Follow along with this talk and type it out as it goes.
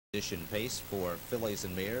Edition pace for fillies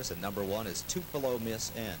and mares, and number 1 is Tupelo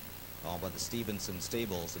Miss N, all by the Stevenson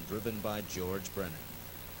Stables and driven by George Brennan.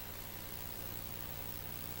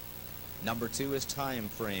 Number 2 is Time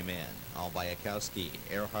Frame N, all by Akowski,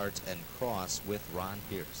 Earhart, and Cross with Ron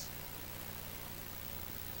Pierce.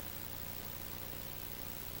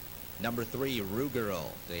 Number 3, Rue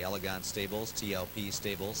Girl, the Elegant Stables, TLP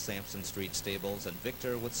Stables, Sampson Street Stables, and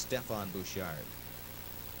Victor with Stefan Bouchard.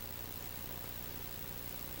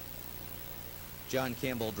 John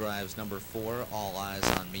Campbell drives number 4, All Eyes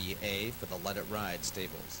on Me A, for the Let It Ride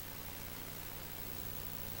Stables.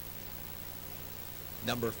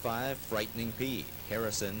 Number 5, Frightening P,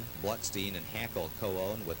 Harrison, Blutstein, and Hackle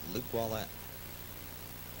co-own with Luke Ouellette.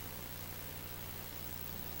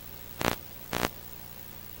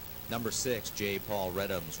 Number 6, J. Paul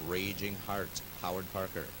Redham's Raging Heart, Howard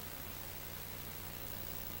Parker.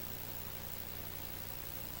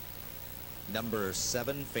 Number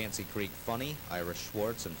 7, Fancy Creek Funny, Ira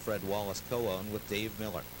Schwartz and Fred Wallace co-own with Dave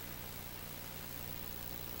Miller.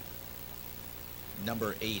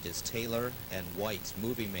 Number 8 is Taylor and White's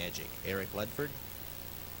Movie Magic, Eric Ledford.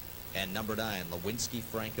 And number 9, Lewinsky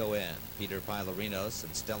Franco N, Peter Pilarinos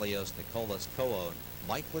and Stelios Nicolas co-own.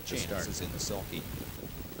 Mike LaChance is in the sulky.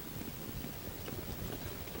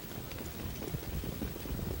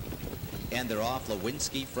 And they're off.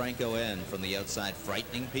 Lewinsky Franco N from the outside.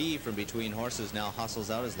 Frightening P from between horses now hustles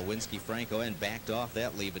out as Lewinsky Franco N backed off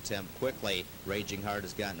that leave attempt quickly. Raging Heart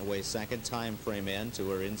has gotten away second. Time Frame N to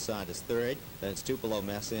her inside is third. Then it's Tupelo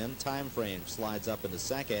Miss N. Time Frame slides up into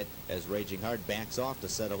second as Raging Heart backs off to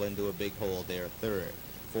settle into a big hole there third.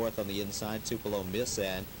 Fourth on the inside, Tupelo Miss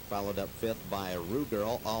N, followed up fifth by Rue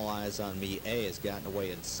Girl. All Eyes on Me A has gotten away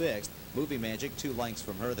in sixth. Movie Magic 2 lengths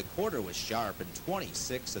from her. The quarter was sharp and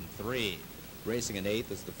 26-3. Racing in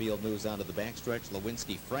eighth as the field moves on to the backstretch.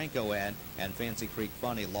 Lewinsky Franco N and Fancy Creek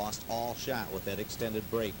Funny lost all shot with that extended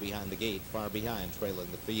break behind the gate, far behind,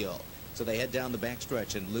 trailing the field. So they head down the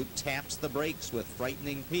backstretch, and Luke taps the brakes with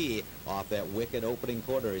Frightening P off that wicked opening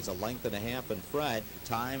quarter. He's a length and a half in front.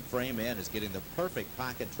 Time Frame In is getting the perfect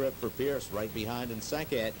pocket trip for Pierce right behind in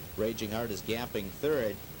second. Raging Heart is gapping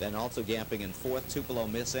third, then also gapping in fourth. Tupelo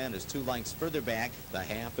Miss N is 2 lengths further back, the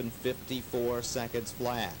half in 54 seconds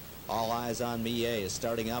flat. All Eyes on Me A is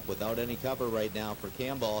starting up without any cover right now for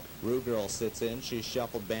Campbell. Rue Girl sits in. She's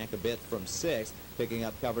shuffled back a bit from sixth. Picking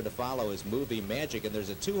up cover to follow is Movie Magic, and there's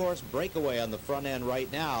a 2-horse breakaway on the front end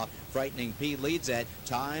right now. Frightening P leads it.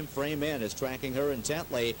 Time Frame In is tracking her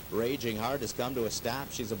intently. Raging Heart has come to a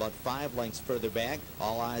stop. She's about 5 lengths further back.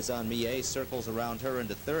 All Eyes on Me A circles around her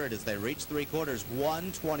into third as they reach 3/4,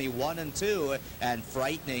 1:21-2, and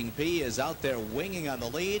Frightening P is out there winging on the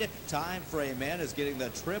lead. Time Frame In is getting the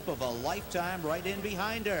trip of a lifetime right in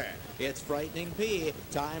behind her. It's Frightening P.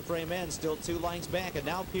 Time Frame In still 2 lengths back, and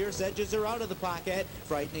now Pierce edges her out of the pocket.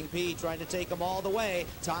 Frightening P trying to take them all the way.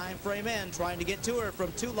 Time Frame In trying to get to her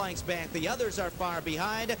from 2 lengths back. The others are far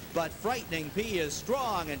behind, but Frightening P is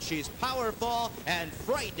strong and she's powerful, and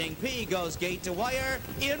Frightening P goes gate to wire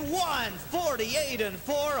in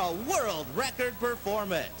 1:48-4, a world record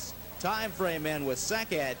performance. Time Frame In was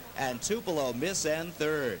second, and Tupelo Miss N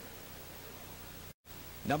third.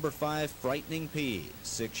 Number 5, Frightening P,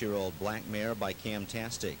 6-year-old black mare by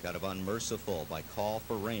Camtastic out of Unmerciful by Call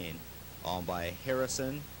for Rain, owned by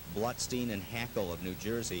Harrison, Blutstein, and Hackle of New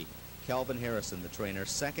Jersey. Calvin Harrison, the trainer,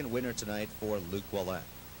 second winner tonight for Luke Ouellette.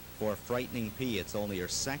 For Frightening P, it's only her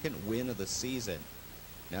second win of the season.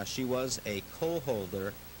 Now, she was a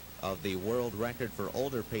co-holder of the world record for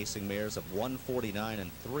older pacing mares of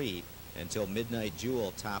 1:49-3 until Midnight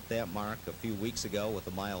Jewel topped that mark a few weeks ago with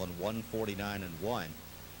a mile in 1:49-1.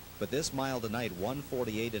 But this mile tonight,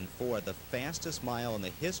 1:48-4, the fastest mile in the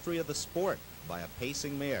history of the sport by a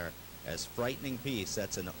pacing mare, as Frightening P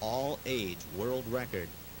sets an all-age world record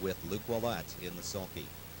with Luke Ouellette in the sulky.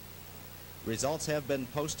 Results have been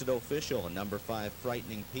posted official, and number 5,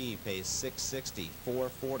 Frightening P, pays $660,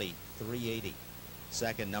 $440, $380.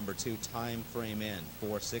 Second, number 2, Time Frame In,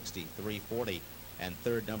 $460, $340. And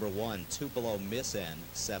third, number 1, Tupelo Miss N,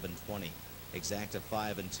 $720. Exacta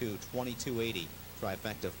 5 and 2, $22.80.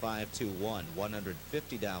 Trifecta 5-2-1,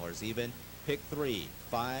 $150 even. Pick 3,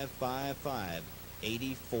 5-5-5,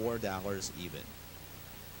 $84 even.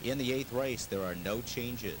 In the 8th race, there are no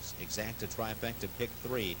changes. Exacta trifecta pick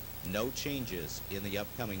 3, no changes in the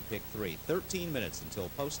upcoming pick 3. 13 minutes until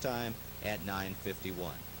post time at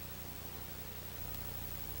 9:51.